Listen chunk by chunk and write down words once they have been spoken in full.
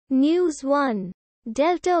News 1.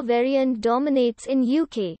 Delta variant dominates in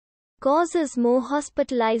UK. Causes more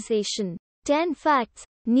hospitalisation. 10 facts.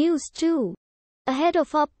 News 2. Ahead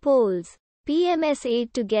of up polls. PM's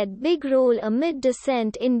aide to get big role amid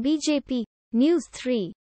dissent in BJP. News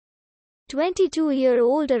 3.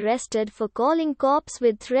 22-year-old arrested for calling cops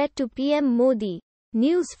with threat to PM Modi.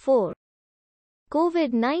 News 4.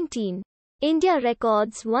 COVID-19. India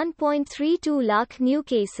records 1.32 lakh new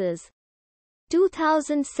cases.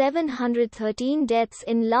 2,713 deaths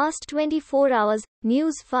in last 24 hours.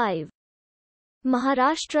 News 5.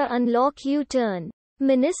 Maharashtra Unlock U-Turn.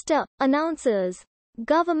 Minister announces.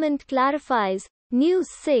 Government clarifies. News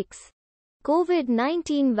 6.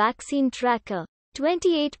 COVID-19 vaccine tracker.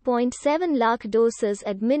 28.7 lakh doses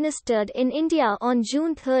administered in India on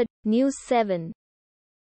June 3. News 7.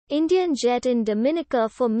 Indian jet in Dominica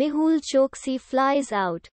for Mehul Choksi flies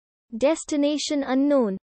out. Destination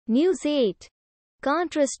unknown. News 8.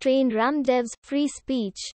 Can't restrain Ramdev's free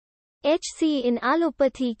speech. HC in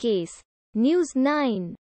allopathy case. News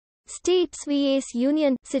 9. States vs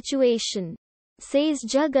union situation. Says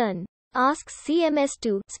Jagan. Asks CMS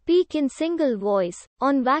to speak in single voice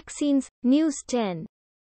on vaccines. News 10.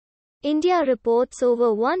 India reports over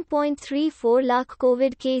 1.34 lakh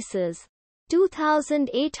COVID cases.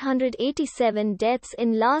 2,887 deaths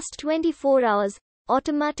in last 24 hours,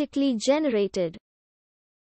 automatically generated.